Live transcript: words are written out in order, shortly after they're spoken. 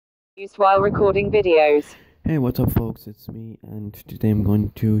used while recording videos. Hey, what's up folks, it's me, and today I'm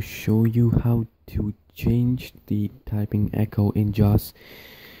going to show you how to change the typing echo in JAWS.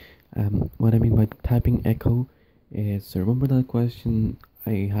 What I mean by typing echo is, remember that question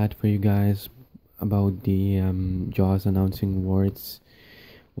I had for you guys about the JAWS announcing words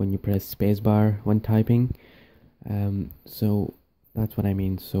when you press spacebar when typing? So that's what I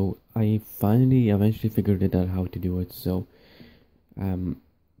mean. So I eventually figured it out how to do it. So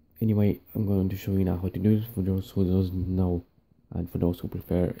anyway, I'm going to show you now how to do it for those who doesn't know, and for those who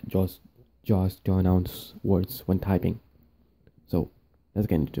prefer JAWS to announce words when typing. So let's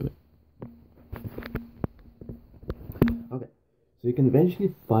get into it. Okay, so you can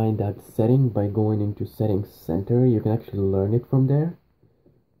eventually find that setting by going into Settings Center. You can actually learn it from there.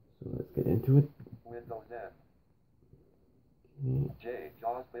 So let's get into it. Windows N. Okay. J.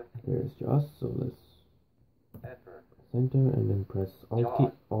 JAWS 15. There's JAWS, so let's Enter. center and then press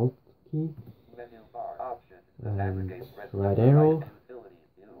Alt key, Menu bar. Options. and Aggregate. Press right left to arrow, right. Utilities.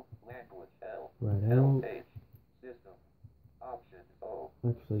 U. Language. L. right L. arrow. H. System. Options. O.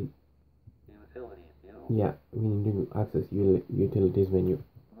 Actually, Utilities. U. yeah, we need to access utilities menu.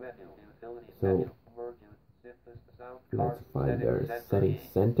 Menu. Utilities So, menu. Merge. Synthesis. Sound card. Let's find our Center. settings E.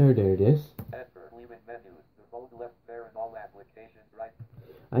 center. There it is. Enter. Leaving menus. Default left pair in all applications. Right.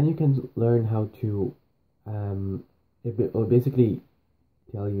 And you can learn how to it will basically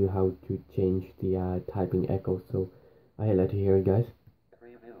tell you how to change the typing echo. So I highlight here, guys.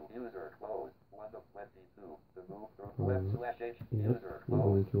 Preview. User. Close. 1 of 22. To move from web/h. Yep, User. we're Close.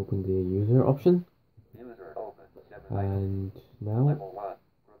 going to open the user option, User. Open. 7 items. and now, Level 1.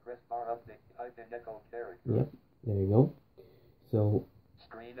 Progress bar update. Type in echo character. yep, there you go. So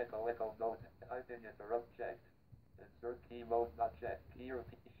Screen echo note. Type in interrupt checked. Insert key mode not checked. Key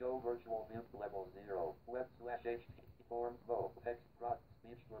repeat. Show virtual mute level 0. Web/ht. Forms mode. Text prot.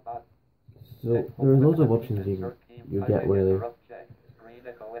 Speech robot. there are loads of options you get really. Interrupt checked. Screen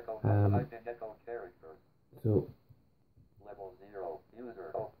echo type in echo character. So Level 0.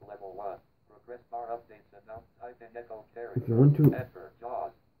 User. Level 1. Progress bar updates and now type in echo character. if you want to, Enter.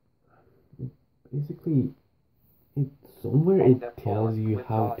 JAWS. basically, somewhere it tells you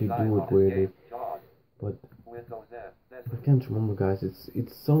how to do it weirdly, but Windows N. I can't remember, guys.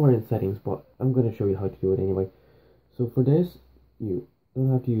 It's somewhere in settings, but I'm gonna show you how to do it anyway. So for this, you don't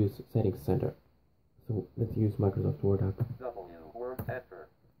have to use Settings Center. So let's use Microsoft Word app. W. Word. Enter.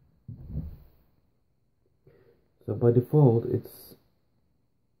 So by default, it's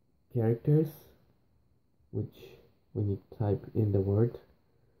characters, which when you type in the word,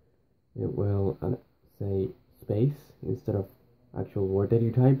 it will say space instead of actual word that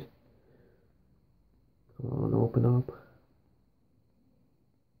you typed. Come on, open up.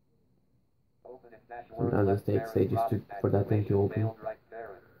 Open in dash Sometimes it takes ages for that thing to open.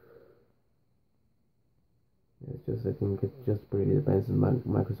 It's just, I think it just really depends on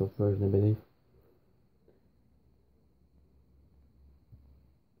Microsoft version, I believe.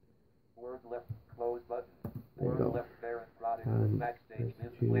 Word left close button. There you Word go. left parent product. And Backstage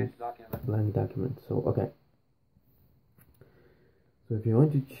let's view blank choose document. blank document. So okay. So if you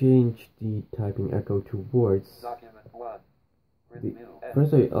want to change the typing echo to words, Document 1. Print view.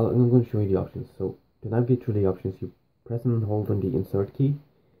 first I'm going to show you the options. So to navigate through the options, you press and hold on the insert key,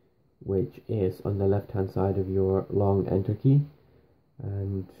 which is on the left hand side of your long enter key,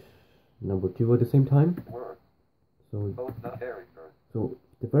 and number 2 at the same time. Word. So Both the characters. So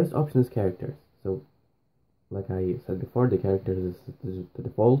the first option is characters. So like I said before, the characters is the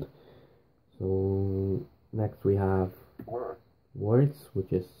default. So next we have Word. words,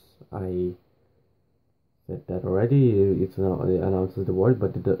 which is, I said that already. It announces the word,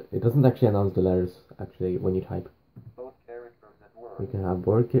 but it doesn't actually announce the letters actually when you type. Both characters and You word. can have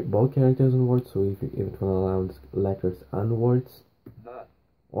both characters and words. So if it will announce letters and words, None.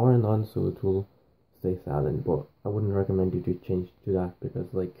 or none, so it will stay silent. But I wouldn't recommend you to change to that,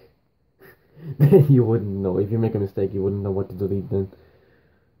 because like you wouldn't know. If you make a mistake, you wouldn't know what to delete then.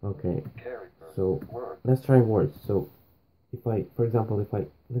 Okay, Character. so Word. let's try words. So if I, for example,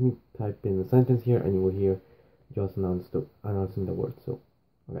 let me type in a sentence here, and you will hear just announcing the word. So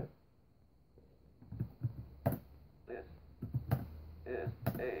okay, This is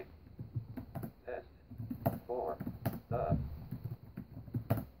a test for the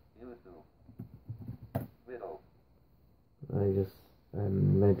YouTube video. I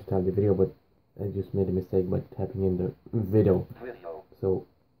meant to type the video, but I just made a mistake by typing in the video. Video. So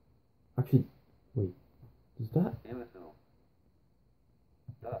actually, wait, is that? YouTube.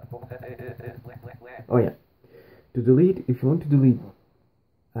 Oh yeah. To delete, if you want to delete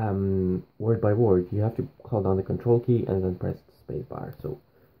word by word, you have to hold down the control key and then press spacebar. So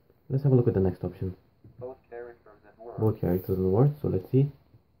let's have a look at the next option. Both characters and words. Both characters and words. So let's see.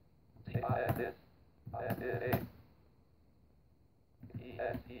 C-I-N-S. I-N-A.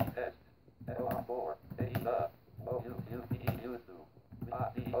 E-S-E-S. L-R-4. A-E-A. O-U-U-E-U-Su.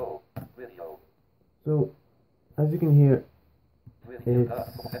 I-D-O. Video. So as you can hear, Video.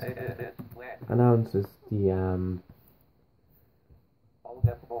 it announces the Alt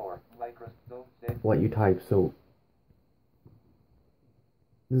F4. Microsoft Edge. what you type. So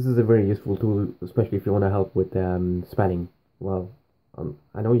this is a very useful tool, especially if you want to help with spelling. Well,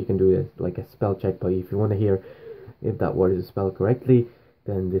 I know you can do it like a spell check, but if you want to hear if that word is spelled correctly,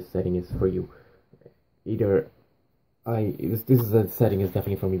 then this setting is for you. Either this is a setting is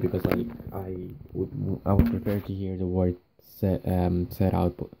definitely for me, because I would prefer to hear the word set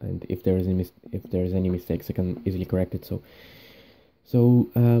out, and if there is any mistakes, I can easily correct it. So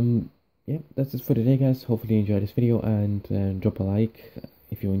yeah, that's it for today, guys. Hopefully you enjoyed this video, and drop a like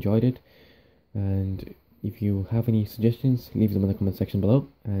if you enjoyed it, and if you have any suggestions, leave them in the comment section below,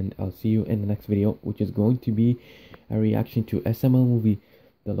 and I'll see you in the next video, which is going to be a reaction to SML movie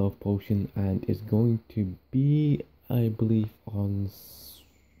The Love Potion, and is going to be, I believe, on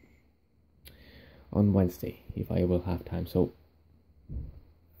Wednesday, if I will have time. So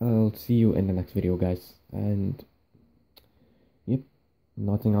I'll see you in the next video, guys, and yep,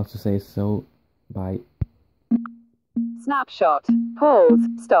 nothing else to say, so bye. Snapshot. Pause.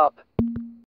 Stop.